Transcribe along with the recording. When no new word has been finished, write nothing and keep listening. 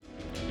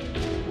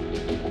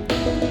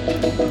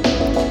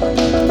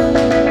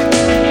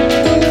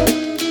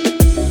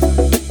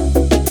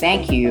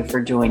Thank you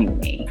for joining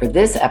me for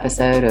this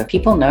episode of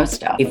People Know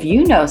Stuff. If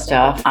you know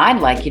stuff, I'd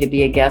like you to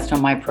be a guest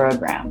on my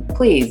program.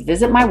 Please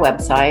visit my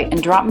website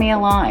and drop me a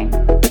line.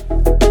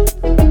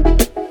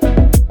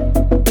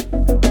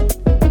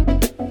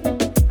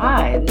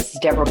 Hi, this is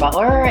Deborah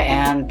Butler,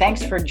 and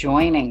thanks for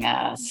joining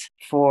us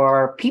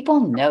for People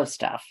Know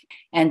Stuff.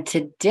 And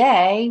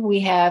today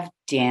we have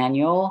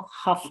Daniel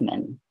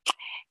Huffman.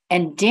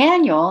 And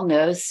Daniel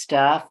knows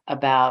stuff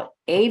about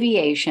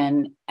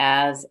aviation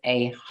as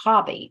a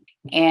hobby.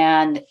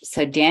 And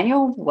so,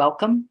 Daniel,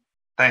 welcome.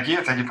 Thank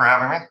you. Thank you for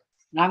having me.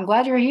 I'm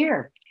glad you're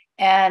here.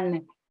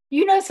 And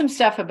you know some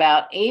stuff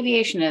about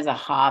aviation as a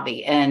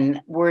hobby.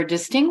 And we're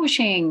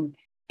distinguishing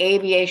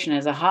aviation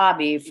as a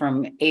hobby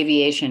from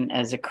aviation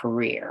as a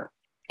career.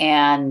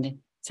 And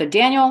so,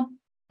 Daniel,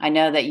 I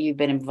know that you've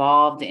been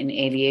involved in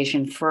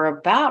aviation for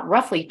about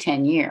roughly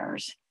 10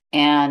 years.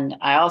 And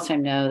I also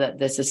know that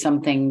this is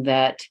something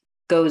that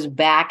goes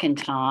back in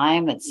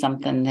time. It's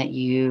something that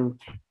you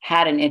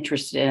had an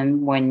interest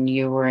in when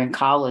you were in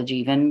college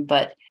even,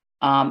 but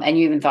and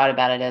you even thought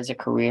about it as a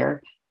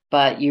career,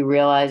 but you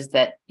realized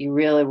that you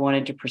really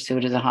wanted to pursue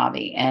it as a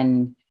hobby.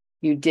 And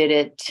you did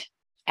it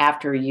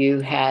after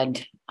you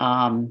had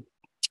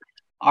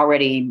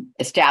already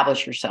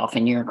established yourself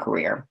in your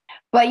career.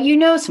 But you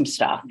know some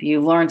stuff,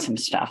 you've learned some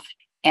stuff.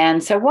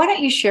 And so why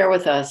don't you share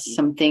with us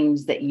some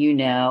things that you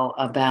know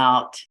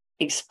about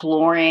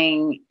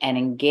exploring and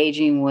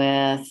engaging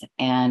with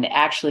and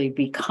actually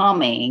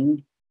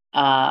becoming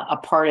a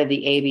part of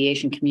the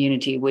aviation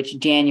community, which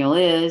Daniel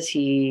is.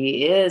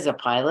 He is a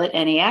pilot,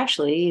 and he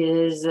actually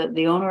is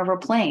the owner of a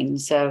plane.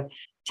 So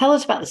tell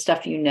us about the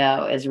stuff you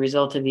know as a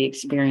result of the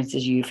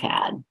experiences you've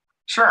had.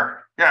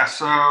 Sure. Yeah.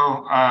 So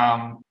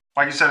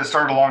like you said, it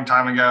started a long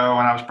time ago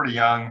when I was pretty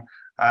young.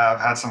 I've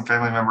had some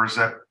family members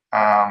that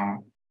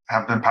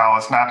have been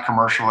pilots, not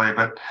commercially,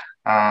 but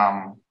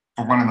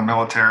one in the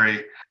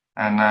military.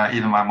 And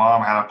even my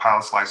mom had a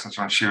pilot's license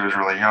when she was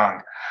really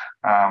young,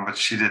 but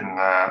she didn't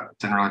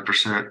really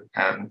pursue it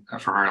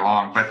for very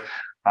long. But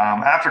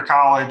after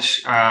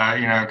college,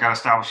 got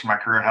established in my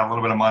career, had a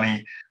little bit of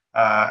money,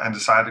 and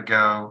decided to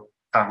go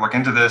kind of look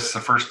into this.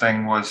 The first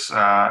thing was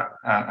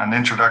an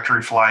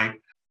introductory flight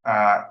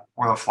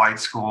with a flight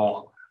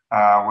school,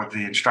 where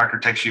the instructor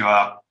takes you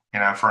up,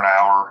 for an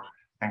hour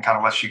and kind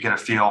of lets you get a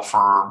feel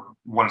for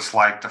what it's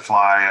like to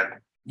fly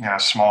a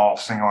small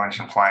single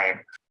engine plane.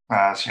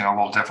 It's a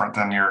little different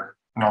than your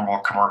normal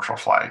commercial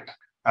flight.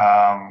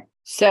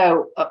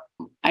 So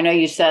I know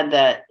you said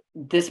that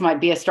this might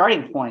be a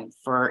starting point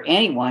for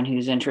anyone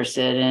who's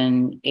interested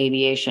in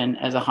aviation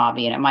as a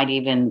hobby, and it might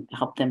even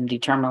help them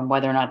determine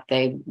whether or not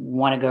they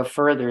want to go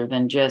further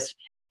than just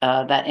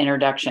that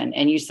introduction.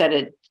 And you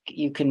said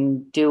you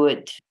can do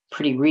it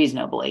pretty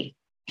reasonably.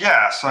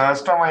 Yeah, so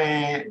it's normally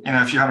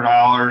a few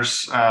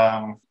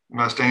 $100s.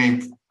 Most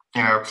any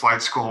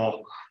flight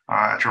school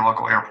at your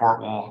local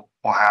airport will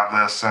have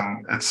this,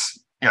 and it's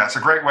a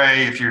great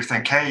way if you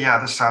think, hey, yeah,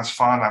 this sounds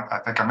fun. I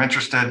think I'm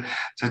interested,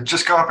 to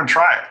just go up and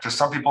try it. Because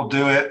some people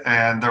do it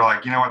and they're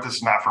like, you know what, this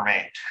is not for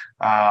me.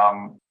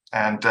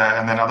 And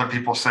then other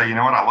people say, you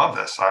know what, I love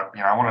this.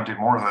 I want to do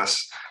more of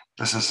this.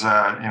 This is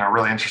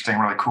really interesting,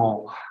 really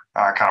cool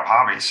kind of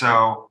hobby.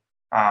 So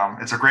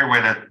it's a great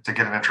way to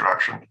get an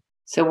introduction.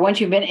 So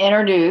once you've been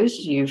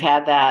introduced, you've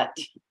had that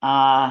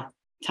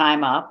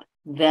time up.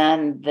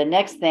 Then the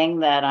next thing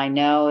that I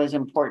know is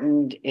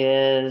important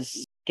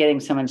is getting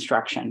some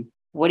instruction.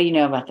 What do you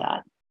know about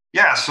that?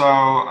 Yeah, so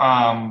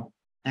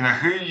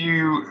who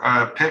you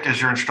pick as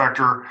your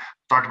instructor,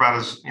 talked about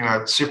is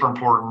super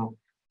important.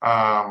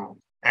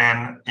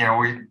 And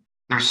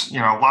there's a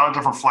lot of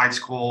different flight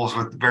schools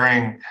with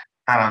varying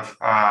kind of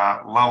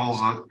levels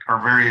or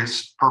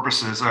various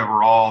purposes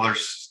overall.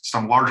 There's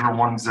some larger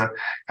ones that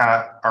kind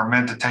of are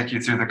meant to take you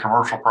through the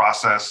commercial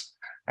process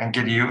and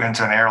get you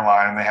into an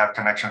airline, and they have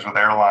connections with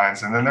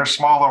airlines. And then there's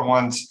smaller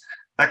ones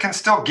that can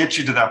still get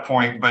you to that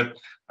point, but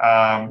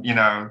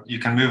you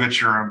can move at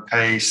your own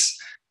pace.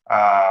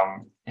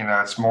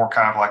 It's more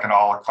kind of like an a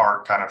la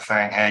carte kind of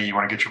thing. Hey, you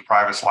want to get your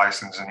private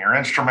license and your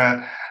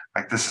instrument,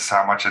 like this is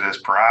how much it is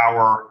per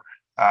hour,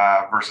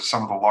 versus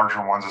some of the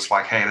larger ones. It's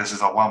like, hey, this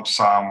is a lump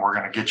sum. We're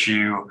going to get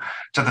you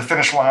to the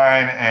finish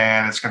line,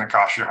 and it's going to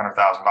cost you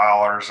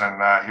 $100,000,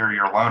 and here are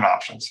your loan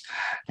options,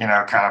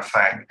 kind of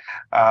thing.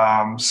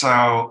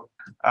 So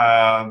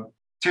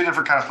two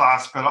different kind of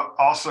thoughts, but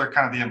also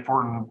kind of the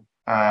important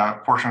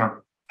portion of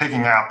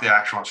picking out the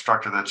actual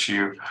instructor that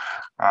you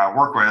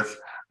work with.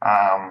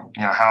 How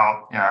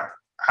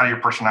do your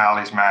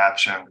personalities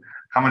match, and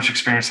how much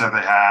experience have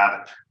they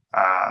had?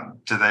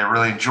 Do they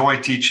really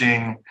enjoy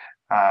teaching?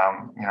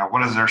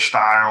 What is their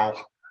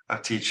style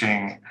of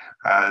teaching?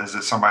 Is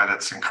it somebody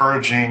that's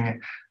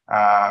encouraging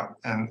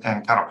and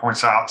kind of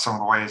points out some of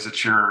the ways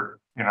that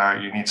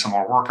you need some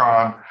more work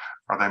on?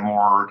 Are they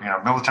more,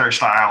 military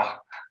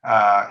style?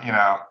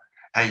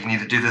 Hey, you need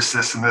to do this,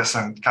 this, and this,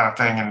 and kind of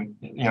thing.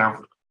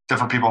 And,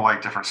 different people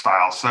like different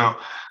styles. So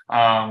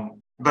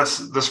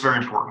that's very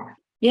important.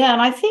 Yeah,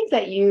 and I think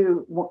that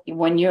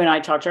when you and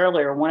I talked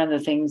earlier, one of the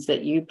things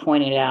that you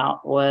pointed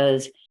out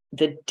was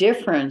the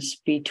difference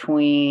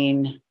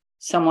between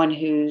someone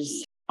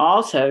who's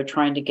also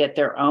trying to get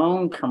their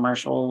own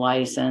commercial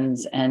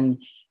license,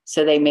 and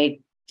so they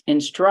may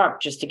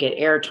instruct just to get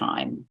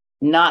airtime,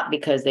 not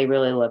because they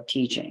really love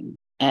teaching.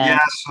 Yeah, And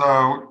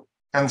so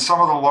in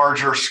some of the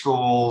larger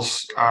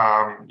schools,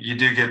 you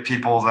do get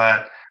people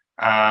that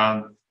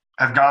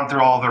have gone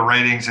through all their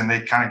ratings and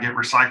they kind of get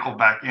recycled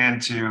back in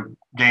to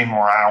gain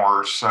more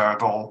hours.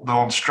 So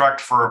they'll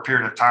instruct for a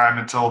period of time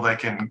until they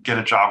can get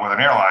a job with an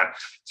airline.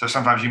 So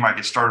sometimes you might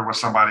get started with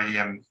somebody,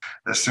 and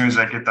as soon as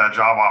they get that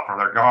job offer,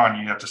 they're gone.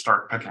 You have to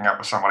start picking up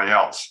with somebody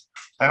else.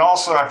 And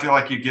also, I feel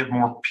like you get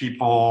more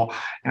people,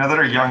 that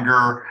are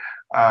younger.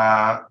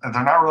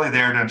 They're not really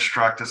there to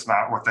instruct. It's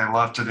not what they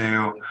love to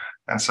do.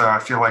 And so I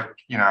feel like,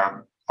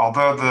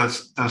 although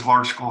those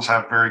large schools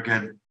have very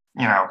good,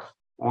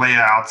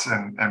 layouts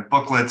and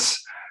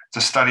booklets to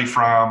study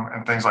from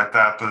and things like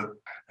that, the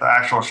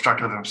actual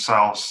instructor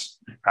themselves,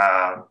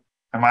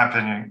 in my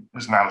opinion,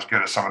 is not as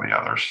good as some of the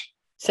others.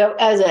 so,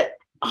 as a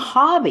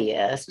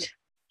hobbyist,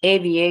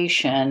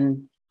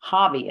 aviation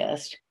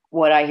hobbyist,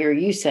 what I hear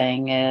you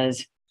saying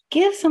is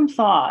give some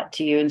thought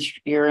to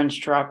your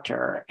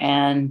instructor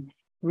and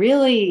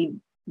really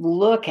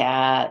look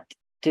at,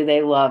 do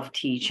they love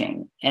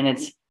teaching? And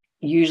it's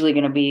usually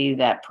going to be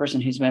that person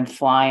who's been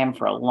flying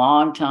for a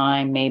long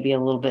time, maybe a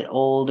little bit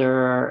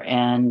older,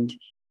 and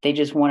they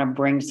just want to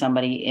bring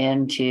somebody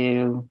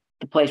into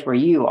the place where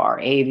you are,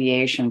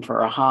 aviation for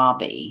a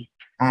hobby.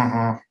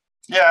 Mm-hmm.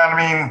 Yeah, I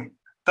mean,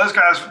 those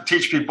guys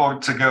teach people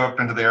to go up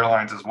into the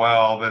airlines as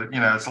well. But,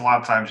 it's a lot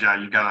of times, yeah,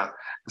 you got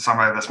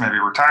somebody that's maybe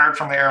retired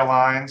from the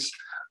airlines,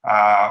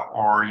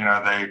 or,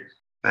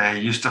 they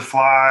used to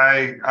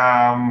fly,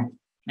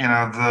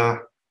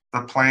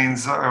 the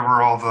planes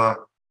over all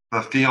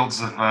the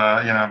fields of,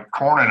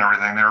 corn and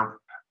everything. They're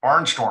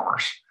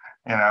barnstormers.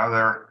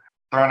 They're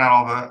throwing out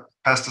all the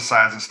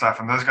pesticides and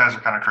stuff. And those guys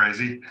are kind of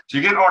crazy. So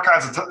you get all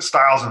kinds of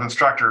styles of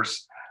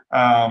instructors.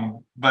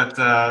 But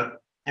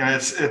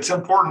it's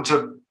important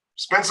to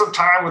spend some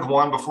time with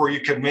one before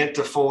you commit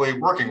to fully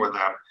working with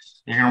them.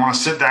 You're going to want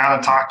to sit down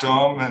and talk to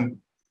them and,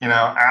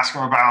 ask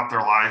them about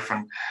their life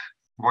and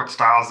what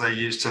styles they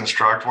use to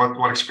instruct,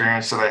 what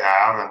experience do they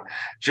have. And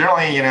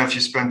generally, if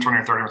you spend 20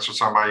 or 30 minutes with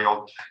somebody,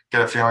 you'll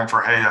get a feeling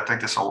for, hey, I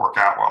think this will work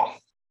out well.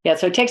 Yeah,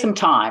 so it takes some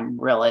time,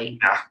 really,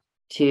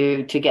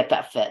 to get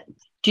that fit.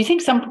 Do you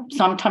think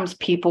sometimes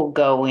people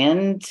go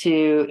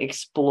into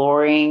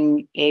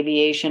exploring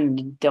aviation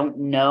and don't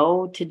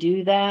know to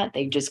do that?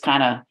 They just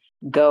kind of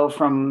go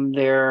from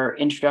their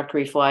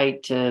introductory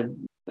flight to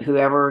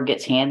whoever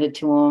gets handed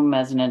to them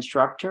as an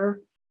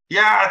instructor?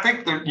 Yeah, I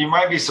think that you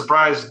might be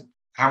surprised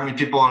how many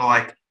people are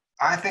like,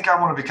 I think I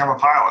want to become a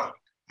pilot.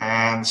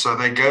 And so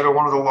they go to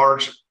one of the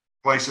large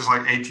places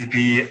like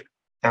ATP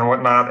and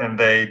whatnot, and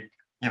they,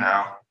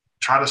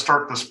 try to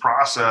start this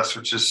process,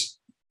 which is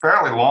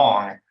fairly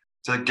long,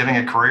 to getting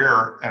a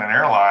career in an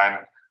airline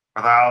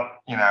without,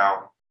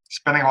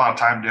 spending a lot of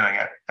time doing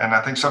it. And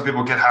I think some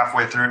people get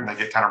halfway through it and they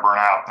get kind of burnt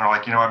out. They're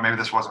like, you know what, maybe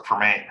this wasn't for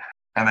me.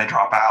 And they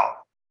drop out.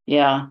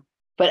 Yeah.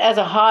 But as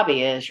a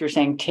hobbyist, you're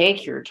saying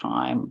take your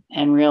time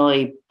and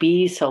really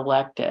be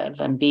selective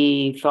and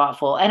be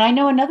thoughtful. And I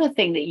know another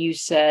thing that you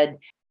said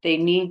they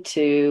need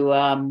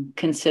to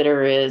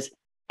consider is,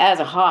 as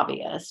a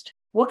hobbyist,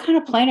 what kind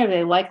of plane are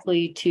they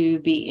likely to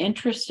be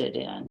interested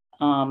in?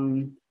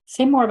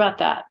 Say more about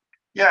that.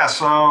 Yeah.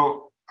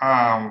 So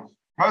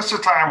most of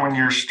the time when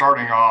you're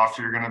starting off,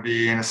 you're going to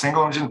be in a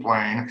single engine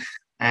plane.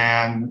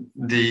 And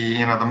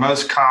the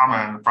most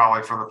common,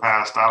 probably for the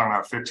past,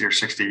 50 or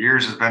 60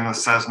 years, has been the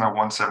Cessna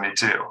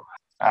 172.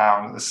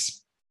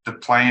 The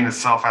plane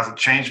itself hasn't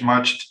changed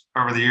much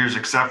over the years,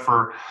 except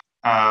for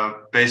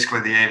basically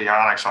the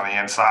avionics on the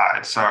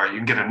inside. So you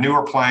can get a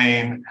newer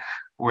plane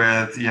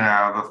with,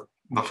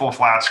 the full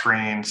flat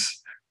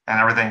screens and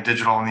everything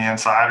digital on the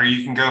inside, or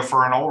you can go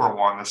for an older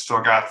one that's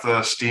still got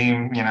the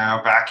steam,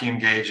 vacuum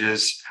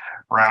gauges,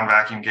 round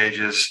vacuum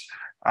gauges,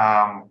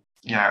 and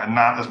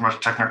not as much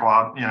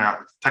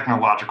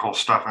technological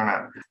stuff in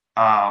it.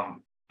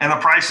 And the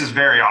prices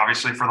vary,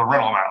 obviously, for the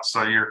rental amount.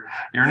 So your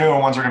newer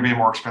ones are going to be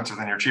more expensive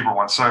than your cheaper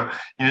ones. So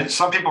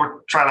some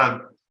people try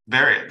to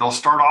vary it. They'll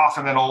start off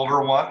in an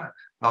older one.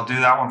 They'll do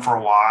that one for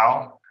a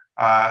while,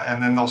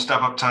 and then they'll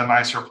step up to a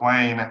nicer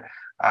plane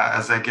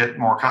as they get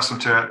more accustomed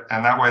to it.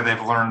 And that way,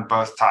 they've learned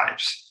both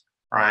types,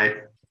 right?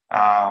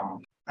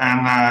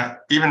 And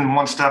even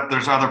one step,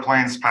 there's other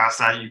planes past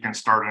that. You can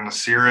start in a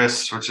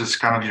Cirrus, which is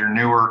kind of your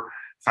newer,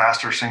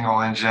 faster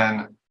single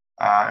engine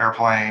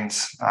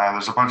airplanes.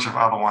 There's a bunch of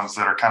other ones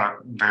that are kind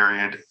of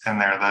varied in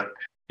there that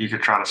you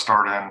could try to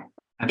start in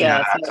if you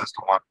had access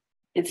to one.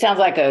 It sounds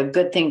like a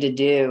good thing to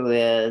do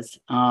is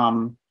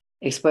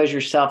expose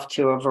yourself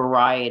to a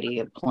variety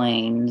of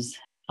planes,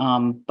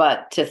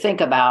 but to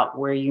think about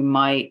where you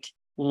might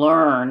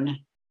learn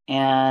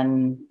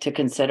and to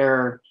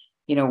consider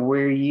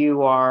where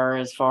you are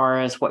as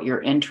far as what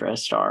your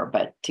interests are,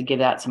 but to give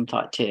that some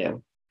thought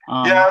too.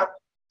 Yeah.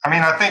 I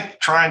mean, I think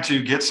trying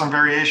to get some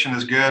variation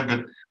is good,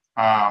 but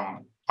I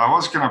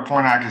was going to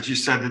point out, because you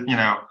said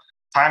that,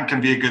 time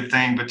can be a good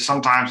thing, but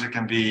sometimes it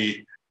can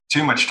be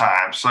too much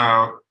time.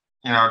 So,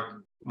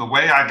 the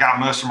way I got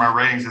most of my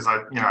ratings is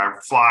I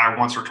fly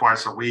once or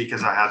twice a week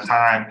as I had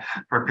time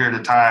for a period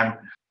of time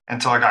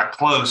until I got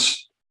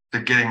close to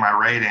getting my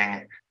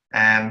rating.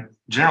 And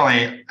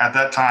generally at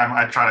that time,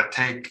 I try to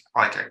take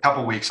like a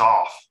couple weeks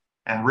off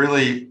and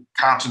really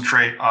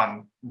concentrate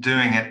on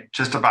doing it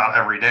just about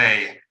every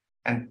day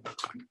and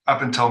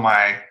up until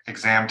my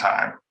exam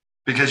time.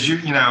 Because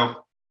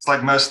it's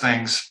like most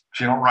things, if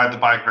you don't ride the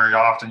bike very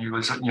often, you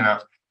lose a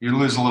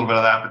little bit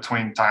of that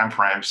between time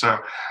frames. So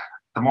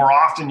the more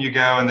often you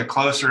go and the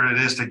closer it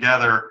is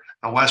together,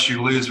 the less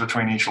you lose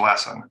between each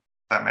lesson.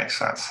 If that makes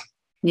sense.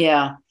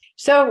 Yeah.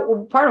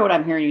 So part of what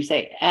I'm hearing you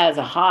say as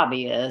a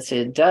hobbyist,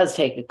 it does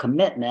take a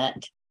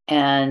commitment,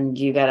 and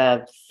you got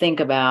to think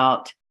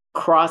about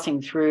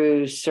crossing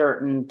through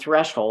certain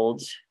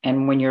thresholds.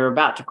 And when you're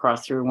about to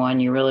cross through one,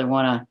 you really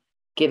want to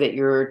give it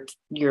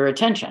your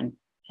attention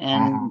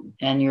and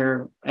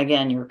your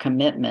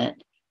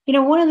commitment.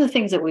 One of the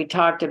things that we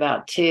talked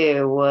about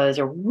too was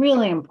a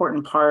really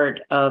important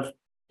part of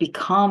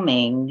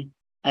becoming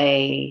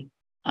a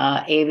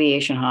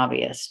aviation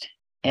hobbyist,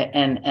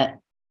 and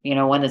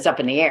one that's up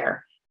in the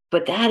air,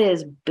 but that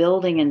is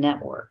building a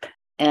network,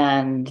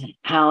 and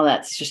how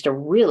that's just a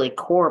really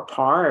core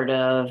part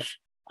of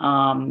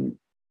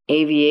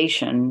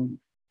aviation.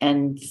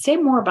 And say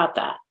more about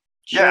that.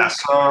 Yeah.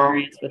 So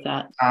with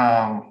that,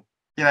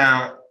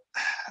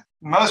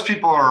 most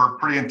people are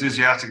pretty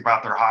enthusiastic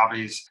about their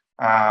hobbies,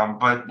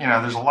 but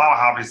there's a lot of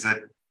hobbies that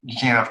you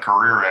can't have a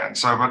career in.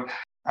 So, but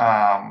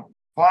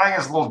flying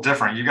is a little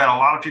different. You got a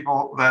lot of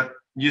people that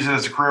use it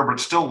as a career, but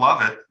still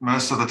love it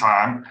most of the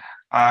time.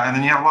 And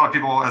then you have a lot of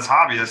people as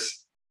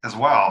hobbyists as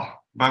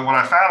well. But what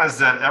I found is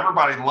that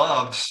everybody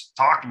loves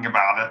talking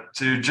about it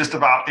to just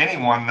about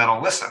anyone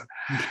that'll listen.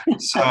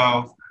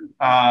 So,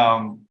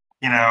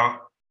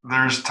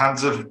 there's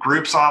tons of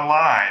groups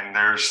online.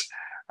 There's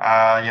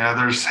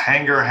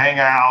hangar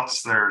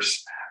hangouts.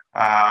 There's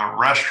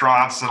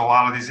restaurants at a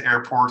lot of these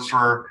airports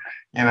where,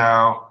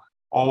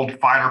 old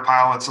fighter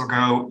pilots will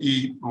go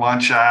eat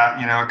lunch at,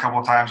 a couple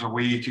of times a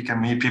week. You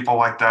can meet people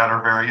like that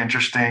are very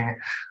interesting.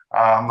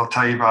 They'll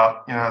tell you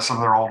about, some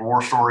of their old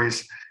war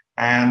stories,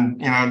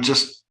 and,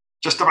 just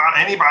about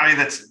anybody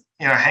that's,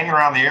 hanging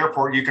around the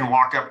airport, you can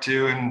walk up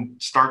to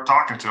and start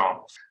talking to them.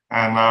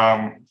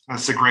 And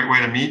that's a great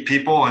way to meet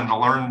people and to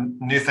learn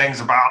new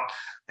things about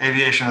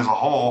aviation as a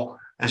whole,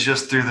 is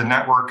just through the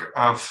network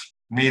of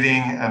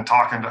meeting and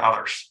talking to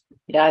others.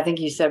 Yeah, I think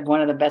you said one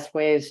of the best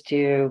ways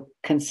to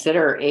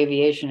consider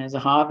aviation as a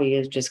hobby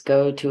is just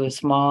go to a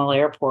small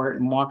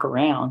airport and walk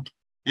around.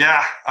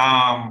 Yeah.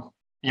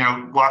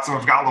 Lots of them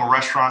have got little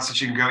restaurants that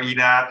you can go eat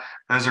at.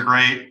 Those are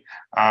great.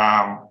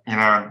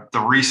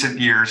 The recent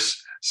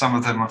years, some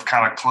of them have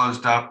kind of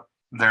closed up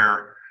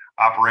their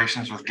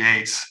operations with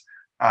gates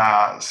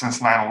since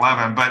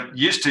 9/11. But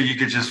used to, you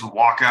could just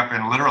walk up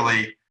and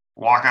literally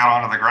walk out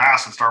onto the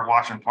grass and start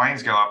watching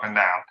planes go up and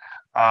down.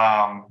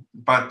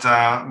 But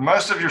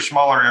most of your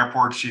smaller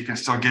airports, you can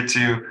still get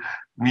to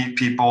meet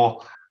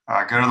people,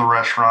 go to the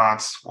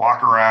restaurants,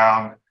 walk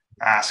around,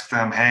 ask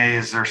them, hey,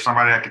 is there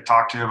somebody I could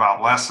talk to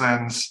about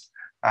lessons?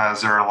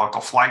 Is there a local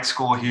flight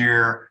school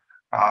here?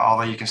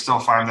 Although you can still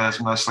find those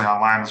mostly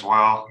online as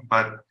well.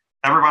 But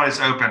everybody's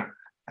open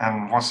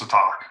and wants to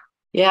talk.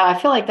 Yeah, I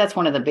feel like that's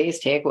one of the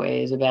base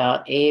takeaways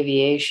about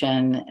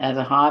aviation as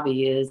a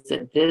hobby, is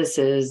that this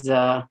is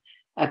a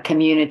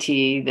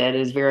community that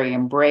is very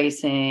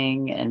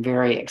embracing and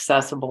very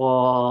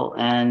accessible,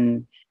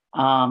 and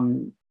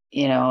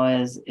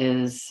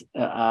is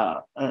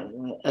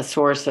a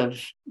source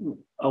of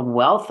a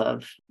wealth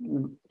of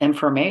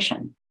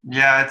information.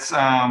 Yeah, it's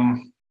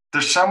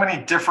there's so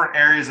many different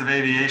areas of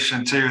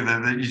aviation too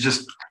that you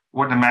just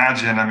wouldn't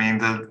imagine. I mean,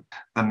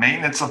 the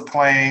maintenance of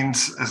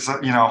planes is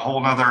a whole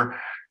nother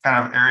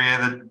kind of area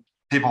that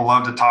people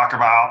love to talk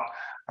about.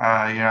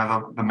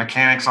 The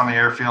mechanics on the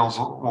airfields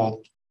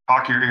will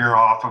talk your ear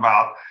off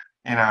about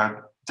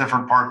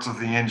different parts of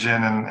the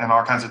engine and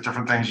all kinds of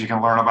different things you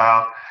can learn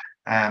about,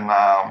 and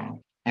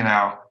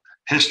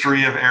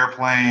history of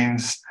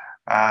airplanes.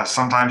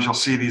 Sometimes you'll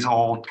see these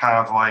old kind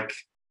of like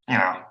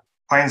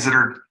planes that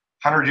are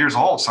 100 years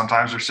old.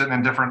 Sometimes they're sitting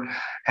in different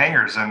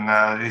hangars,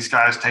 and these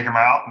guys take them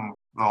out and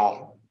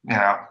they'll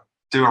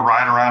do a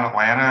ride around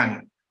Atlanta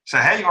and say,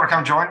 hey, you want to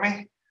come join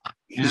me?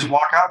 You just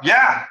walk up.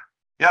 Yeah,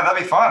 that'd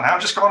be fun.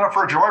 I'm just going up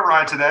for a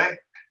joyride today.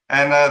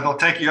 And they'll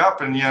take you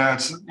up, and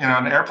it's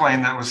an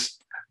airplane that was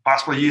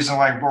possibly used in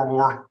like World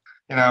War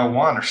I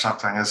or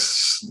something.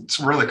 It's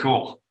really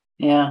cool.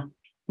 Yeah,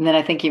 and then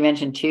I think you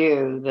mentioned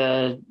too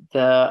the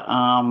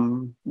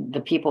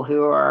people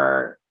who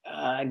are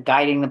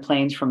guiding the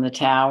planes from the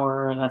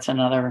tower. That's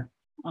another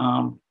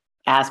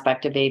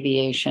aspect of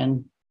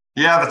aviation.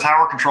 Yeah, the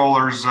tower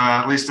controllers.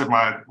 At least at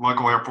my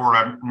local airport,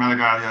 I met a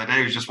guy the other day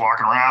who was just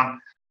walking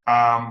around,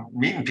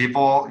 meeting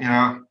people.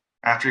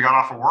 After he got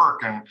off of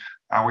work, and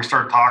we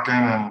started talking,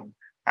 and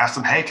asked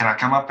him, hey, can I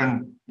come up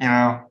and,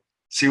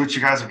 see what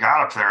you guys have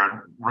got up there?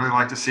 I'd really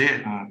like to see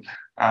it. And,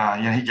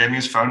 he gave me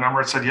his phone number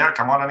and said, yeah,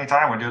 come on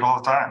anytime. We do it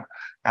all the time.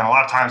 And a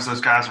lot of times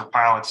those guys are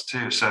pilots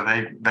too. So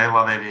they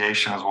love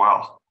aviation as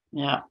well.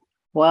 Yeah.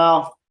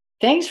 Well,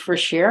 thanks for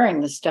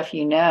sharing the stuff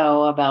you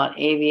know about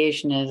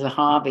aviation as a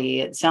hobby.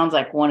 It sounds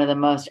like one of the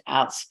most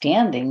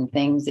outstanding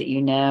things that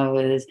you know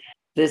is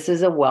this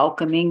is a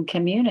welcoming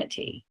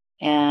community.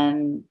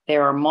 And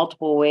there are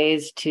multiple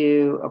ways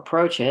to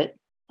approach it.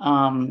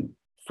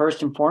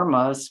 First and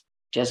foremost,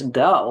 just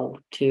go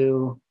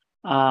to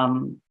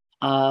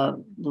a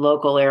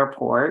local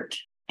airport,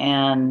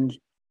 and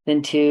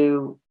then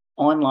to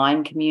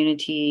online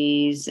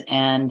communities.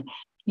 And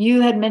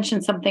you had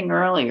mentioned something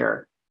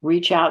earlier.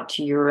 Reach out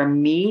to your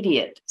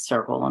immediate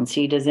circle and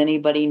see, does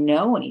anybody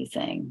know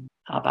anything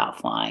about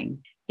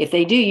flying? If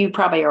they do, you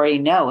probably already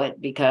know it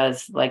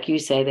because, like you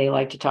say, they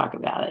like to talk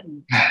about it.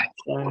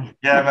 So.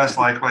 Yeah, most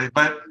likely.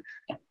 But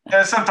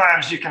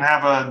sometimes you can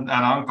have an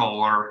uncle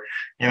or,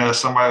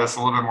 somebody that's a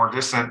little bit more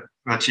distant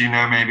that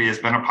maybe has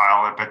been a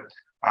pilot,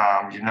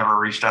 but you've never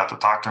reached out to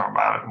talk to them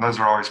about it. And those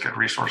are always good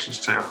resources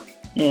too.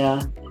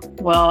 Yeah.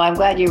 Well, I'm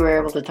glad you were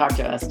able to talk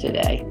to us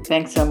today.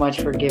 Thanks so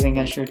much for giving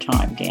us your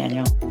time,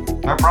 Daniel.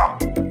 No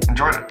problem.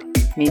 Enjoyed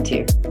it. Me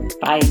too.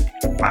 Bye.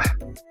 Bye.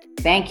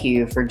 Thank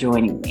you for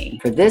joining me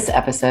for this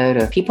episode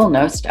of People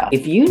Know Stuff.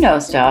 If you know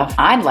stuff,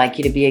 I'd like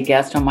you to be a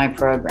guest on my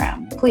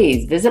program.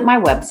 Please visit my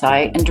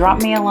website and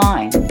drop me a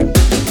line.